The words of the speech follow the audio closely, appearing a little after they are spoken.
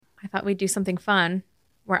thought we'd do something fun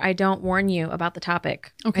where I don't warn you about the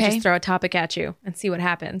topic. Okay. I just throw a topic at you and see what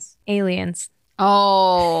happens. Aliens.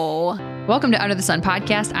 Oh. Welcome to Under the Sun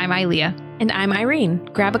podcast. I'm Ilea. And I'm Irene.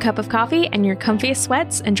 Grab a cup of coffee and your comfiest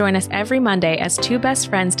sweats and join us every Monday as two best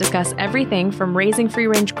friends discuss everything from raising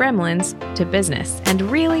free-range gremlins to business and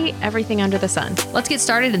really everything under the sun. Let's get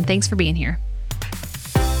started, and thanks for being here.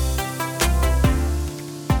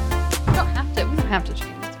 We don't have to change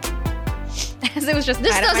this. As it was just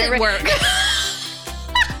This tied up my doesn't work.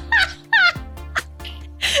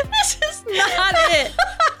 This is not it.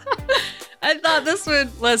 I thought this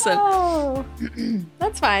would listen. Oh,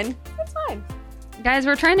 that's fine. That's fine. Guys,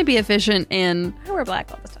 we're trying to be efficient and I wear black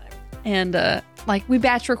all the time. like we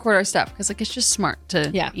batch record our stuff because like it's just smart to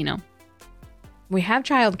We have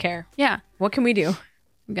childcare. yeah. What can we do?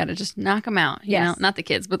 We got to just knock them out. You Yes. know, not the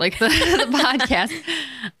kids, but like the podcast.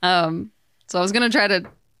 So I was going to try to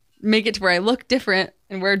make it to where I look different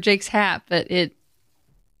and wear Jake's hat, but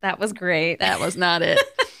That was great. that was not it.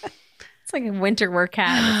 It's like a winter work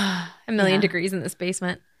hat. A million degrees in this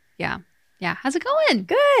basement. Yeah. Yeah. How's it going?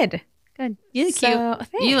 Good. Good. You look So, cute.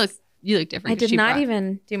 thanks. You look different. I 'cause did not sheetrock.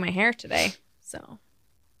 even do my hair today. So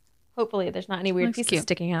hopefully there's not any weird Looks pieces cute.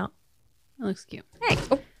 sticking out. It looks cute. Hey.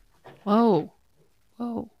 Oh, Whoa.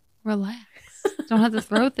 Whoa. Relax. Don't have to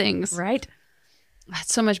throw things. right.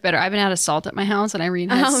 That's so much better. I've been out of salt at my house and Irene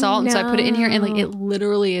has salt. And so I put it in here and like it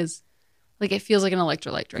literally is like it feels like an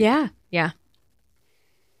electrolyte drink. Yeah. Yeah.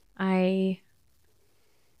 I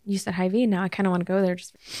used at Hy-Vee. Now I kind of want to go there.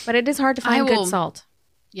 But it is hard to find good salt.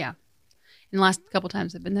 Yeah. And the last couple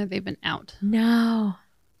times I've been there, they've been out. No.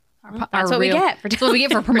 Our That's what we get. That's what we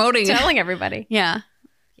get for promoting. telling everybody. Yeah.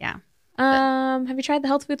 Yeah. Have you tried the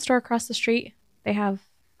health food store across the street? They have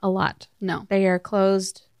a lot. No. They are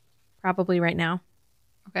closed probably right now.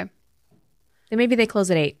 Okay. Maybe they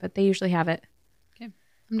close at 8, but they usually have it. Okay.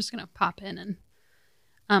 I'm just going to pop in and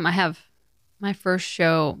I have my first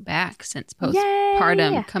show back since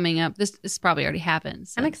postpartum Yay! coming up. This probably already happened.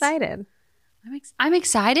 I'm excited. I'm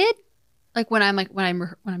excited. Like when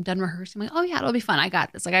I'm done rehearsing, I'm like, oh yeah, it'll be fun. I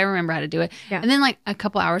got this. Like I remember how to do it. Yeah. And then like a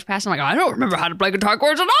couple hours pass, I'm like, I don't remember how to play guitar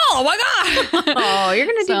chords at all. Oh my god. Oh, you're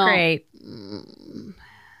gonna do great.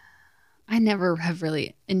 I never have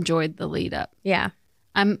really enjoyed the lead up. Yeah.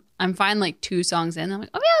 I'm fine like 2 songs in. I'm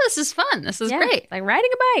like, oh yeah, this is fun. This is great. Like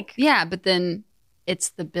riding a bike. Yeah, but then it's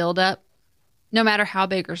the build up. No matter how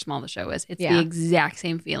big or small the show is, it's the exact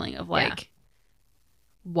same feeling of like,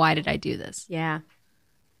 why did I do this? Yeah.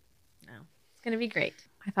 No. It's gonna be great.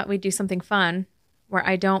 I thought we'd do something fun where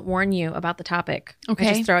I don't warn you about the topic. Okay.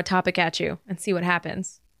 I just throw a topic at you and see what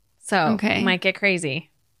happens. So it might get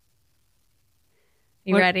crazy.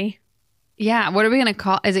 You ready? Yeah. What are we going to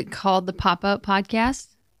call? Is it called the Pop-Up Podcast?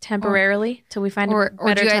 Temporarily till we find a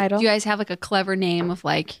better title. Do you guys have like a clever name of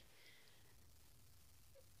like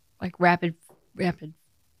rapid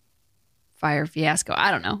fire fiasco? I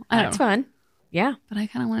don't know. That's fun. Yeah. But I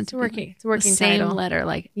kind of want it to be It's a working the same title. letter,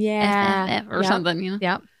 like Yeah. FFF or something, you know?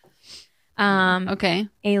 Yep. Okay.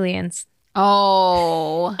 Aliens.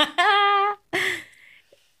 Oh.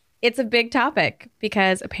 It's a big topic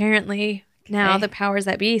because apparently now the powers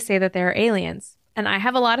that be say that there are aliens. And I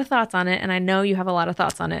have a lot of thoughts on it, and I know you have a lot of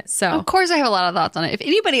thoughts on it. So Of course I have a lot of thoughts on it. If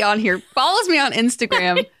anybody on here follows me on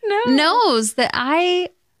Instagram knows that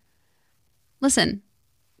listen,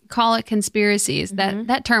 call it conspiracies.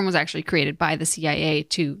 That term was actually created by the CIA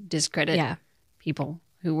to discredit people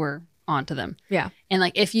who were onto them. Yeah. And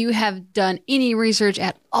like if you have done any research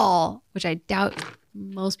at all, which I doubt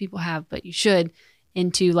most people have, but you should,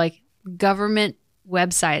 into like government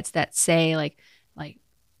websites that say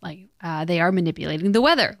they are manipulating the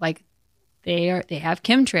weather. Like they have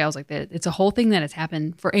chemtrails. Like it's a whole thing that has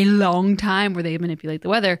happened for a long time where they manipulate the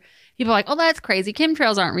weather. People are like, oh, that's crazy.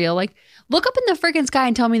 Chemtrails aren't real. Like look up in the freaking sky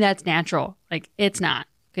and tell me that's natural. Like it's not.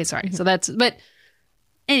 Okay, sorry. So but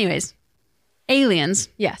anyways, aliens.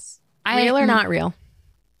 Yes. Real or not real?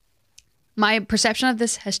 My perception of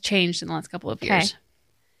this has changed in the last couple of years.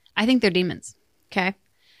 I think they're demons. Okay.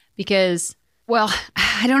 Because, well,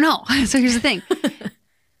 I don't know. So here's the thing.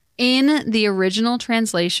 In the original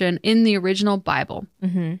translation, in the original Bible,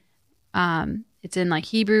 it's in like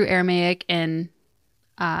Hebrew, Aramaic, and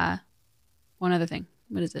one other thing.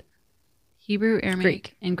 What is it? Hebrew,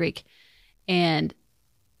 Aramaic, and Greek. And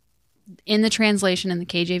in the translation in the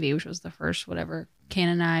KJV, which was the first whatever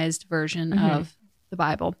canonized version of the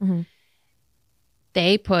Bible,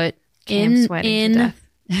 they put I'm sweating to death.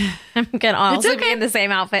 I'm gonna also be in the same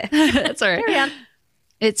outfit. That's all right. Carry on.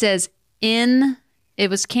 It says it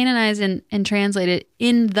was canonized and translated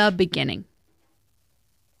in the beginning.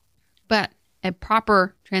 But a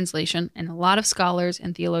proper translation, and a lot of scholars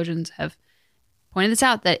and theologians have pointed this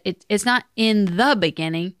out, that it's not in the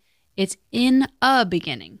beginning, it's in a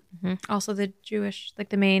beginning. Also the Jewish, like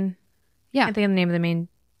the main, Yeah. I can't think of the name of the main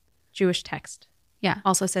Jewish text. Yeah.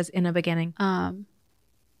 Also says in a beginning. I'm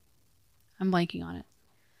blanking on it.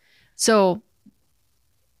 So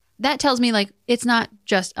that tells me like it's not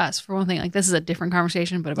just us, for one thing. Like this is a different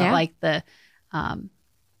conversation, but about like the oh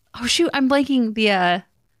shoot, I'm blanking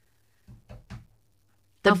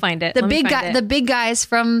I'll find it. the big guys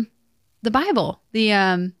from the Bible.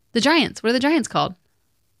 The giants. What are the giants called?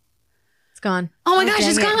 It's gone. Oh my gosh, dang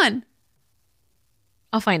it's it. gone.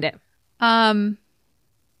 I'll find it. My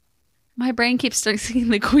brain keeps singing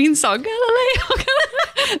the Queen song, Galileo.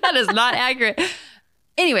 That is not accurate.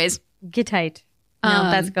 Anyways, Get tight. No,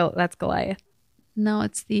 that's Goliath. no,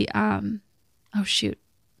 it's the oh shoot.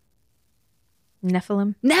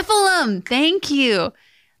 Nephilim. Thank you.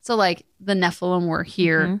 So like the Nephilim were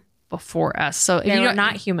here before us. So if They you were don't,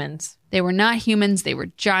 not humans. they were not humans, they were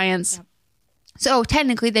giants. Yep. So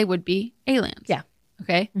technically they would be aliens. Yeah.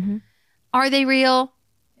 Okay. Mm-hmm. Are they real?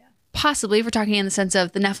 Possibly, if we're talking in the sense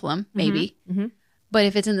of the Nephilim, maybe. Mm-hmm. But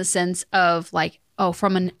if it's in the sense of like, oh,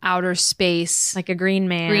 from an outer space, Like a green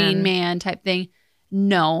man. type thing,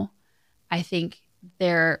 no. I think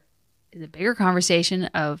there is a bigger conversation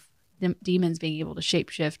of demons being able to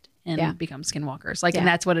shapeshift and become skinwalkers. Like, and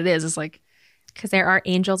that's what it is. It's like, Because there are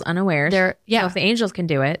angels unawares. So if the angels can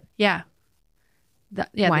do it,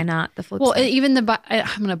 why not the flip Well, side? even I'm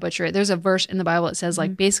going to butcher it. There's a verse in the Bible that says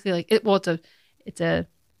like basically like it's a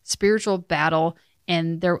spiritual battle,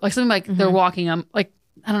 and they're like something like they're walking like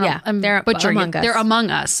I don't know. Yeah, I'm they're butchering among it. us. They're among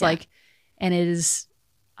us. Yeah. Like, and it is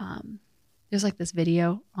there's like this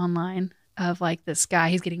video online of like this guy,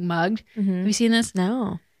 he's getting mugged. Have you seen this?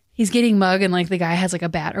 No. He's getting mugged, and like the guy has like a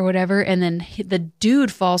bat or whatever, and then the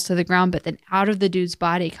dude falls to the ground, but then out of the dude's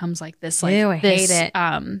body comes like this like Ew, I hate this it.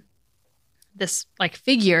 this like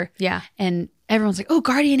figure. Yeah. And everyone's like, oh,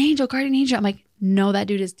 guardian angel. I'm like, no, that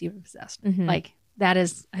dude is demon possessed. Like that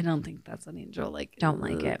is, I don't think that's an angel. Like, Don't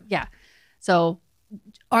like it. Yeah. So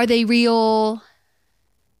are they real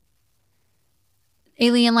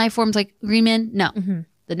alien life forms like green men? No.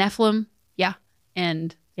 The Nephilim? Yeah.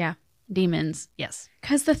 And demons? Yes.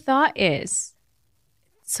 Because the thought is,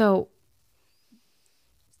 so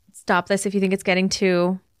stop this if you think it's getting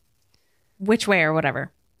too which way or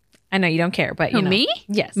whatever. I know you don't care, but you know. Me?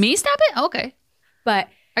 Yes. Me stop it? Okay. But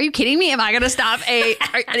Are you kidding me? Am I going to stop an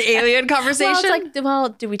alien conversation? well,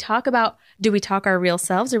 it's like, do we talk our real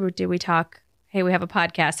selves, or do we talk, hey, we have a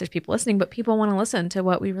podcast, there's people listening, but people want to listen to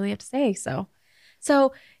what we really have to say. So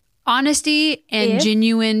honesty and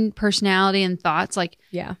genuine personality and thoughts. Like,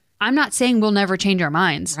 yeah. I'm not saying we'll never change our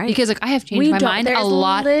minds, Right. because like I have changed my mind a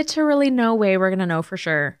lot Literally no way we're going to know for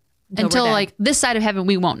sure until we're dead. like this side of heaven,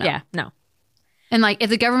 we won't know. Yeah, no. And like,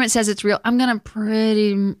 if the government says it's real, I'm going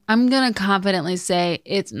to confidently say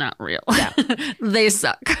it's not real. Yeah. They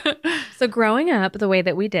suck. So growing up the way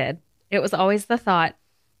that we did, it was always the thought,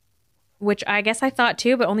 which I guess I thought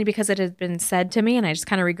too, but only because it had been said to me, and I just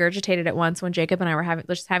kind of regurgitated it once when Jacob and I were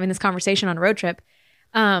having this conversation on a road trip.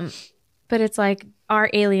 But it's like, are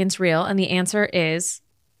aliens real? And the answer is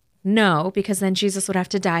no, because then Jesus would have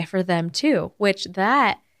to die for them too, which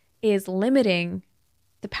that is limiting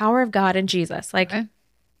the power of God and Jesus. Like,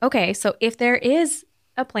 okay, so if there is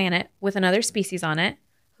a planet with another species on it,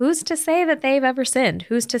 who's to say that they've ever sinned?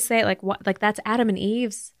 Who's to say like what? Like that's Adam and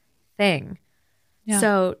Eve's thing. Yeah.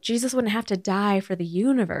 So Jesus wouldn't have to die for the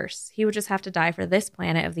universe. He would just have to die for this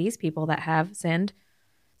planet of these people that have sinned.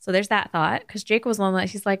 So there's that thought. Because Jake was one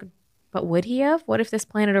that he's like, but would he have? What if this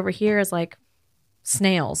planet over here is like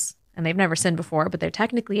snails and they've never sinned before, but they're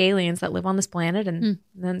technically aliens that live on this planet? And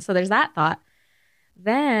then so there's that thought.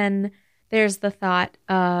 Then there's the thought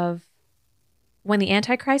of when the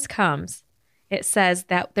Antichrist comes, it says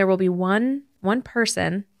that there will be one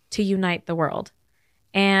person to unite the world.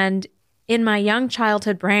 And in my young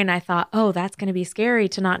childhood brain, I thought, oh, that's going to be scary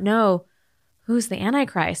to not know who's the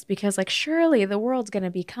Antichrist, because like surely the world's going to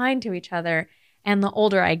be kind to each other. And the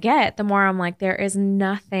older I get, the more I'm like, there is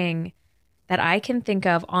nothing that I can think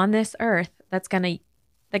of on this earth that's going to,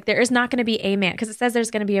 like, there is not going to be a man, because it says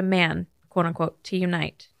there's going to be a man, quote unquote, to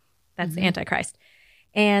unite. That's the Antichrist.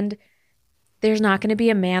 And there's not going to be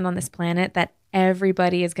a man on this planet that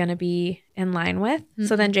everybody is going to be in line with.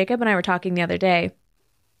 So then Jacob and I were talking the other day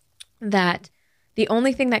that the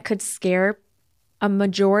only thing that could scare a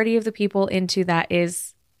majority of the people into that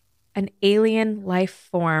is an alien life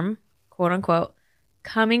form, quote unquote,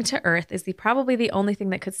 coming to Earth is probably the only thing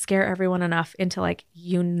that could scare everyone enough into like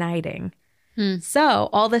uniting. So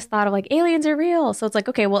all this thought of like aliens are real. So it's like,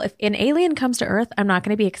 okay, well, if an alien comes to Earth, I'm not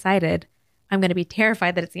going to be excited. I'm going to be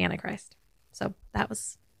terrified that it's the Antichrist. So that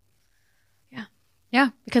was, Yeah.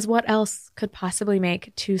 because what else could possibly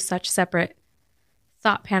make two such separate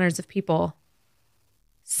thought patterns of people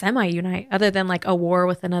semi-unite other than like a war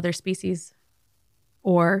with another species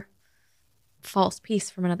or false peace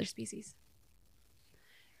from another species?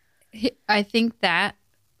 I think that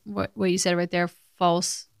what you said right there,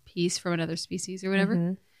 false peace from another species or whatever.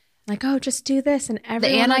 Mm-hmm. Like, oh, just do this and The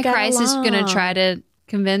everyone will get Antichrist is going to along. try to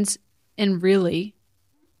convince, and really,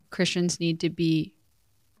 Christians need to be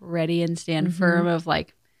ready and stand firm of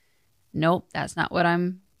like, nope, that's not what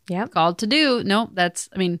I'm Yep. called to do. Nope,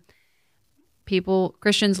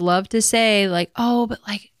 Christians love to say like, oh, but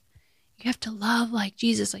like, you have to love like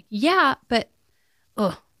Jesus. Like, yeah, but,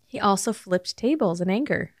 He also flipped tables in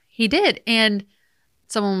anger. he did. And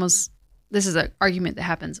this is an argument that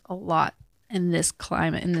happens a lot in this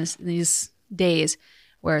climate, in these days,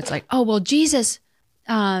 where it's like, oh, well, Jesus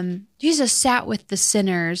sat with the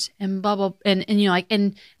sinners and blah, blah, and you know, like,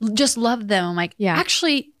 and just loved them. I'm like, Yeah.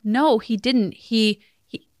 actually, no, he didn't. He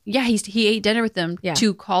ate dinner with them Yeah.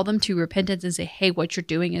 to call them to repentance and say, hey, what you're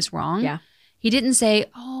doing is wrong. Yeah. He didn't say,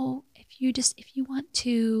 oh, if you want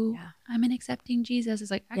to, Yeah. I'm an accepting Jesus.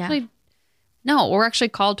 It's like, Yeah. actually, no, we're actually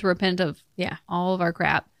called to repent of Yeah. all of our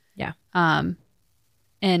crap. Yeah.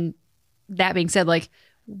 And that being said, like,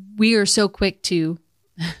 we are so quick to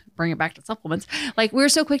bring it back to supplements. Like, we're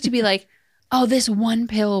so quick to be like, oh, this one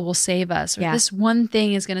pill will save us, or Yeah. this one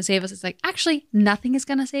thing is going to save us. It's like, actually, nothing is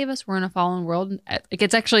going to save us. We're in a fallen world. And like,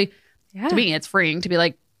 it's actually, Yeah. to me, it's freeing to be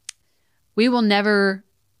like, we will never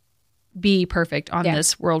be perfect on Yeah.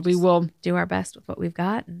 this world. We will, Do our best with what we've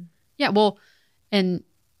got. And yeah, well, and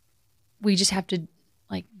we just have to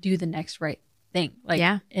like do the next right thing. Like,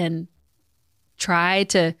 Yeah. and try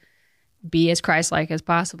to be as Christ-like as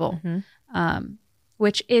possible.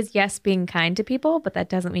 which is, yes, being kind to people, but that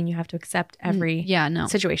doesn't mean you have to accept every Yeah, no.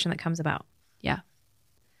 situation that comes about. Yeah.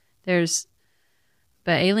 But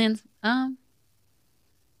aliens,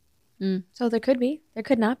 So there could be, there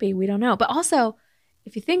could not be. We don't know. But also,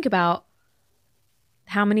 if you think about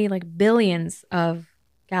how many like billions of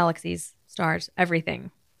galaxies, stars, everything,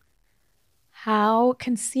 how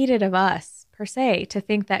conceited of us per se to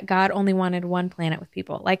think that God only wanted one planet with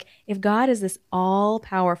people. Like if God is this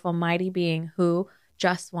all-powerful, mighty being who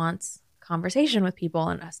just wants conversation with people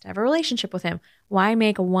and us to have a relationship with him, why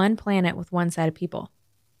make one planet with one set of people?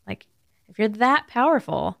 Like if you're that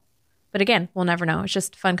powerful, but again, we'll never know. It's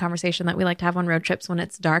just fun conversation that we like to have on road trips when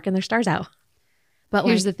it's dark and there's stars out. But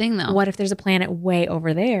here's like, the thing though. what if there's a planet way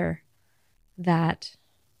over there that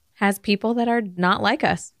has people that are not like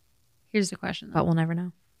us? Here's the question though. But we'll never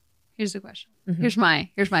know. Here's the question. Mhm.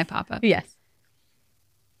 Here's my pop-up. Yes.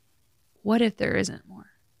 What if there isn't more?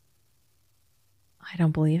 I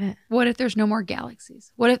don't believe it. What if there's no more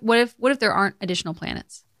galaxies? What if there aren't additional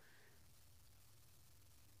planets?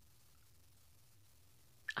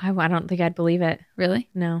 I don't think I'd believe it. Really?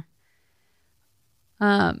 No.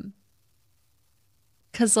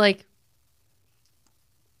 Cause like,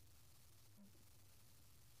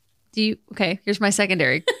 here's my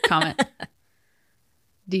secondary comment.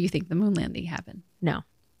 Do you think the moon landing happened? No.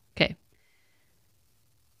 Okay.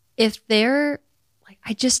 If they're like,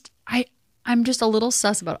 I'm just a little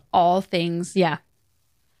sus about all things Yeah.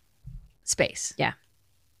 space. Yeah.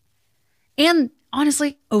 And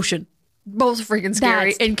honestly, ocean. Both freaking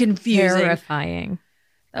scary That's and confusing. Terrifying.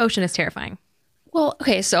 The ocean is terrifying. Well,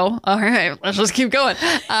 okay, so all right, let's just keep going.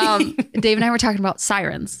 Dave and I were talking about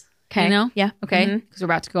sirens. Okay. You know? Yeah. Okay. Mhm. Because we're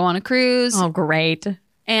about to go on a cruise. Oh, great.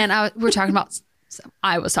 And we were talking about,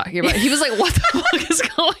 I was talking about, he was like, what the fuck is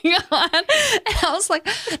going on? And I was like,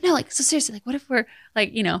 no, like, so seriously, like, what if we're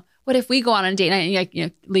like, you know, what if we go on a date night and like, you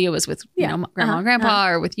know, Leah was with, you Yeah. know, grandma and grandpa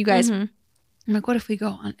or with you guys. Mhm. I'm like, what if we go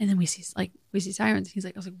on and then we see sirens? He's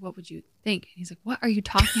like, I was like, what would you think? And he's like, what are you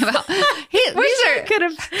talking about? I could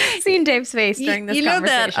have seen Dave's face during this you know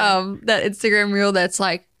conversation. that Instagram reel that's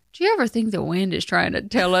like, do you ever think the wind is trying to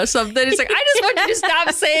tell us something? It's like, I just want you to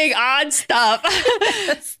stop saying odd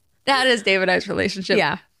stuff. That is Dave and I's relationship.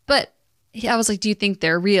 Yeah. But I was like, do you think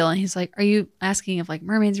they're real? And he's like, are you asking if like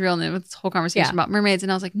mermaids are real? And then with this whole conversation Yeah. about mermaids.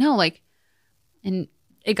 And I was like, no, like, and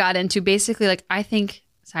it got into basically like, I think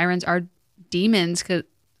sirens are demons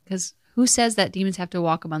because who says that demons have to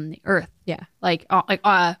walk on the earth? Yeah. Like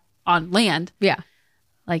on land, Yeah.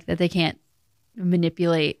 like that they can't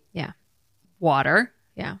manipulate Yeah. water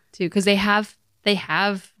Yeah. too, because they have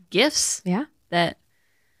gifts Yeah. that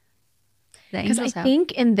the Because angels I have.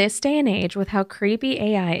 think in this day and age, with how creepy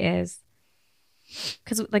AI is,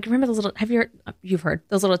 because like remember those little you've heard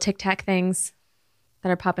those little tic tac things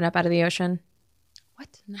that are popping up out of the ocean?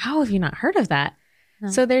 What? How have you not heard of that? No.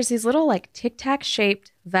 So there's these little like tic tac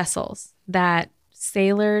shaped vessels that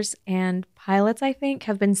sailors and pilots, I think,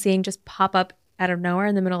 have been seeing just pop up out of nowhere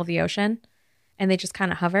in the middle of the ocean, and they just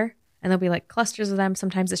kind of hover, and there'll be like clusters of them.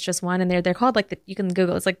 Sometimes it's just one, and they're called like you can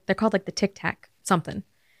Google. It's like they're called like the tic tac something.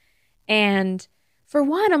 And for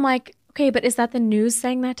one, I'm like, okay, but is that the news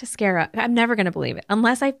saying that to scare us? I'm never going to believe it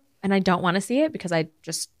unless I don't want to see it because I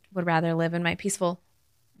just would rather live in my peaceful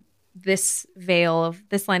this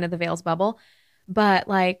line of the veil's bubble. But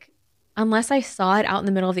like, unless I saw it out in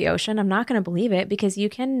the middle of the ocean, I'm not going to believe it because I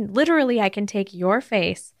can take your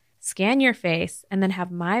face, scan your face, and then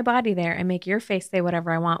have my body there and make your face say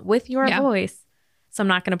whatever I want with your voice. So I'm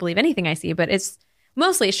not going to believe anything I see, but it's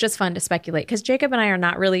just fun to speculate because Jacob and I are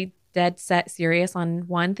not really dead set serious on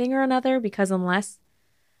one thing or another because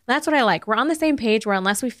that's what I like. We're on the same page where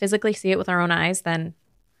unless we physically see it with our own eyes, then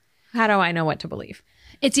how do I know what to believe?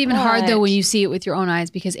 It's even hard though when you see it with your own eyes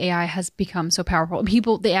because AI has become so powerful.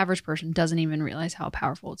 The average person doesn't even realize how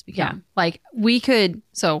powerful it's become. Yeah. Like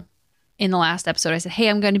so in the last episode I said, hey,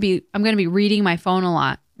 I'm going to be reading my phone a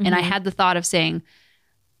lot. Mm-hmm. And I had the thought of saying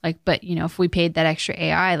like, but you know, if we paid that extra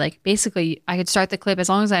AI, like basically I could start the clip as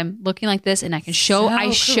long as I'm looking like this and I can show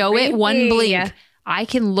it one blink. Yeah. I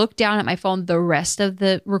can look down at my phone the rest of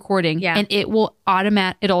the recording and it will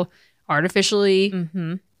it'll artificially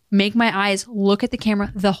make my eyes look at the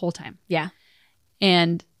camera the whole time. Yeah.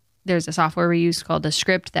 And there's a software we use called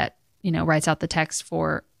Descript that, you know, writes out the text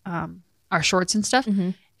for our shorts and stuff. Mm-hmm.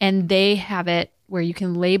 And they have it where you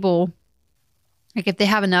can label, like if they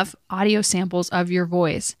have enough audio samples of your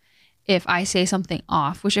voice, if I say something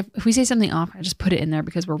off, which if we say something off, I just put it in there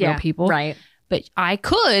because we're real people. Right. But I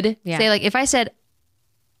could say like, if I said,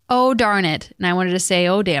 oh, darn it, and I wanted to say,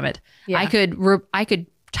 oh, damn it, I could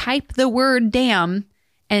type the word damn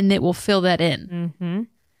and it will fill that in. Mm-hmm.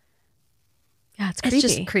 Yeah, it's creepy.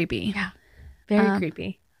 It's just creepy. Yeah, very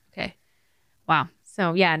creepy. Okay. Wow.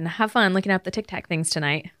 So yeah, and have fun looking up the Tic Tac things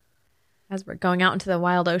tonight as we're going out into the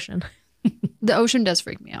wild ocean. The ocean does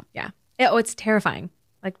freak me out. Yeah. It's terrifying.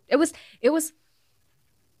 Like it was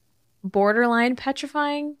borderline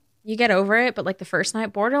petrifying. You get over it, but like the first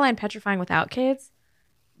night, borderline petrifying without kids.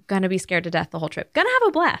 Gonna be scared to death the whole trip. Gonna have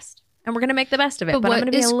a blast, and we're gonna make the best of it. But I'm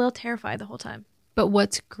gonna be a little terrified the whole time. But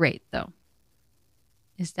what's great though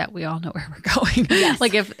is that we all know where we're going. Yes.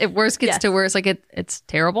 Like if worse gets to worse, like it's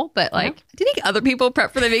terrible. But like, do you think other people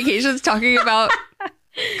prep for the vacations talking about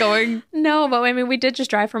going? No, but I mean, we did just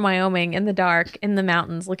drive from Wyoming in the dark in the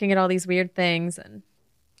mountains, looking at all these weird things. And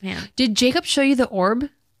man, did Jacob show you the orb?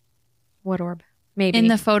 What orb? Maybe in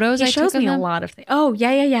the photos. He shows me a lot of things. Oh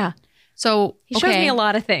yeah. So he shows me a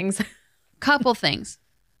lot of things. Couple things.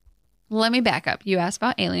 Let me back up. You asked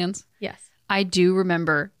about aliens. Yes. I do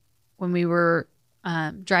remember when we were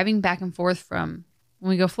driving back and forth from when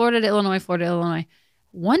we go Florida to Illinois.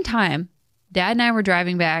 One time, Dad and I were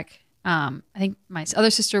driving back. I think my other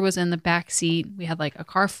sister was in the back seat. We had like a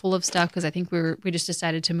car full of stuff because I think we just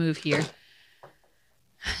decided to move here.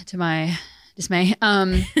 To my dismay.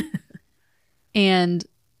 And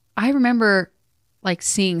I remember like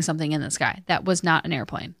seeing something in the sky that was not an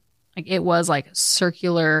airplane. Like it was like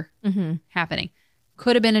circular happening.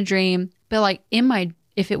 Could have been a dream, but like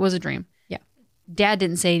if it was a dream, Dad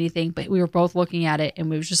didn't say anything, but we were both looking at it and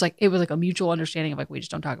we was just like, it was like a mutual understanding of like, we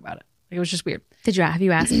just don't talk about it. Like, it was just weird. Have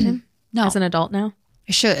you asked him? No. As an adult now?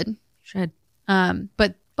 I should.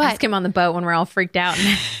 But ask him on the boat when we're all freaked out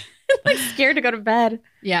and like scared to go to bed.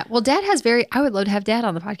 Yeah. Well, I would love to have Dad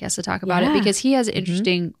on the podcast to talk about it because he has an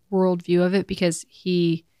interesting worldview of it because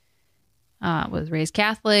he was raised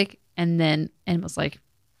Catholic and was like,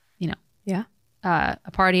 you know,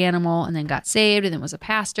 a party animal and then got saved and then was a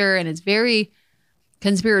pastor and it's very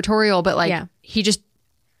conspiratorial, but like he just,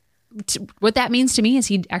 what that means to me is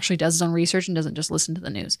he actually does his own research and doesn't just listen to the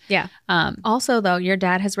news. Yeah. Also, though, your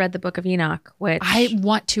dad has read the Book of Enoch, which I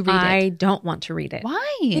want to read it. I don't want to read it.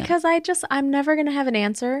 Why? Because I'm never going to have an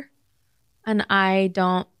answer. And I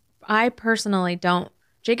personally don't.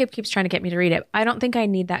 Jacob keeps trying to get me to read it. I don't think I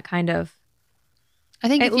need that kind of. I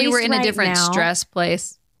think if you were in a different stress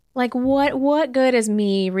place. Like what good is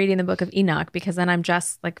me reading the Book of Enoch? Because then I'm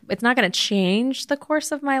just like, it's not going to change the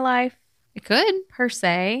course of my life. It could. Per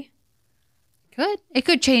se. It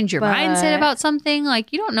could change your mindset about something.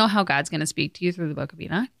 Like you don't know how God's going to speak to you through the Book of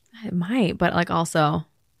Enoch. It might, but like also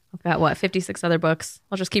I've got 56 other books.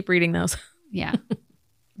 I'll just keep reading those. Yeah.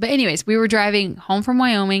 But anyways, we were driving home from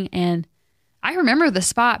Wyoming and I remember the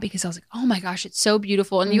spot because I was like, oh my gosh, it's so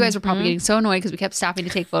beautiful. And you guys were probably getting so annoyed because we kept stopping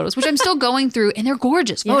to take photos, which I'm still going through, and they're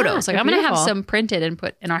gorgeous photos. Like I'm going to have some printed and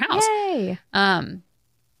put in our house. Yay.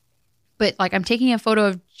 But like I'm taking a photo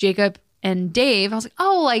of Jacob and Dave. I was like,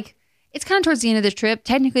 oh, like it's kind of towards the end of the trip.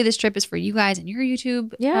 Technically, this trip is for you guys and your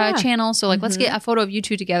YouTube channel. So like, let's get a photo of you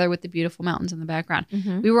two together with the beautiful mountains in the background.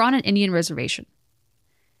 We were on an Indian reservation,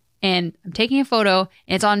 and I'm taking a photo,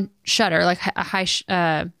 and it's on Shutter, like a high,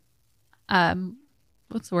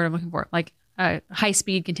 what's the word I'm looking for? Like a high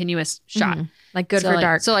speed continuous shot, like good for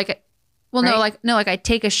dark. So like, well, right? no, like I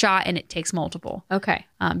take a shot and it takes multiple. Okay,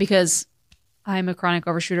 because I'm a chronic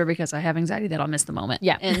overshooter because I have anxiety that I'll miss the moment.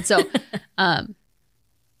 Yeah, and so,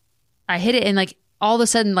 I hit it and like all of a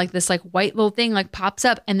sudden like this like white little thing like pops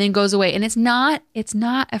up and then goes away, and it's not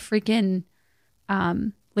a freaking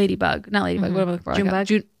ladybug, not ladybug. What am I looking for? June bug?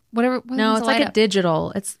 Whatever. No, it's like a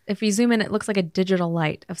digital. It's if you zoom in, it looks like a digital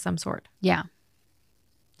light of some sort. Yeah.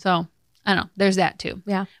 So I don't know. There's that too.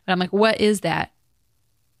 Yeah. But I'm like, what is that?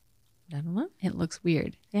 I don't know. It looks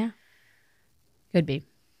weird. Yeah. Could be.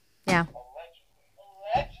 Yeah.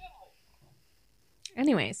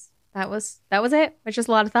 Anyways, that was it. It's just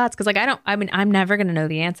a lot of thoughts because like I'm never gonna know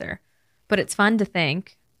the answer, but it's fun to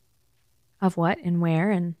think of what and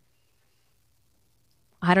where, and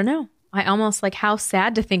I don't know. I almost like how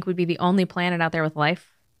sad to think we'd be the only planet out there with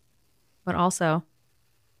life, but also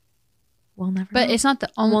we'll never. But know. it's not the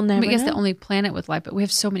only. We'll never I guess know. the only planet with life, but we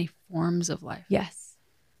have so many forms of life. Yes,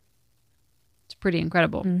 it's pretty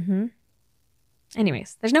incredible.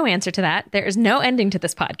 Anyways, there's no answer to that. There is no ending to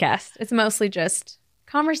this podcast. It's mostly just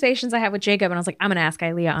conversations I have with Jacob, and I was like, I'm gonna ask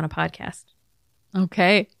Ilea on a podcast.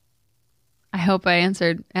 Okay. I hope I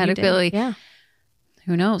answered adequately. Yeah.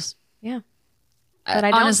 Who knows? Yeah. But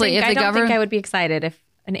I don't honestly, think, if the government, think I would be excited if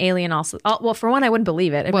an alien also. Oh, well, for one, I wouldn't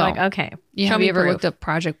believe it. I'd be like, okay, yeah, show have me you ever proof. looked up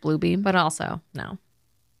Project Bluebeam? But also, no.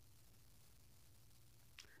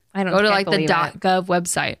 I don't go to think I like the believe it. .gov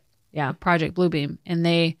website. Yeah, Project Bluebeam, and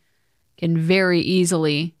they can very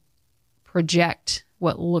easily project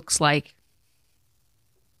what looks like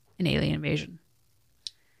an alien invasion.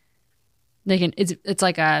 They can. It's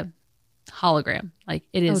like a hologram. Like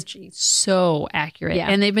it is so accurate,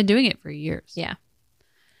 and they've been doing it for years. Yeah.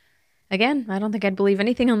 Again, I don't think I'd believe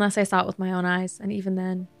anything unless I saw it with my own eyes. And even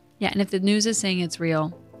then. Yeah. And if the news is saying it's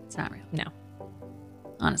real, it's not real. No.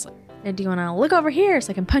 Honestly. And do you want to look over here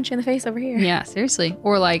so I can punch you in the face over here? Yeah, seriously.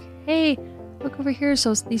 Or like, hey, look over here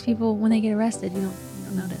so these people, when they get arrested, you don't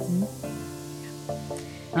notice.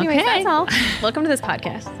 Anyways, that's all. Welcome to this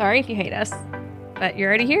podcast. Sorry if you hate us, but you're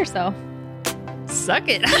already here, so. Suck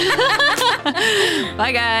it.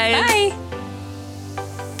 Bye, guys. Bye.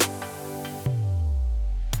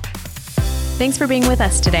 Thanks for being with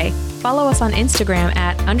us today. Follow us on Instagram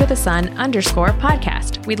at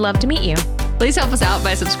 @underthesun_podcast. We'd love to meet you. Please help us out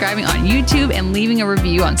by subscribing on YouTube and leaving a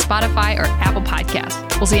review on Spotify or Apple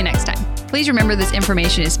Podcasts. We'll see you next time. Please remember this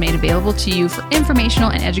information is made available to you for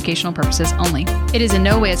informational and educational purposes only. It is in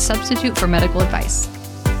no way a substitute for medical advice.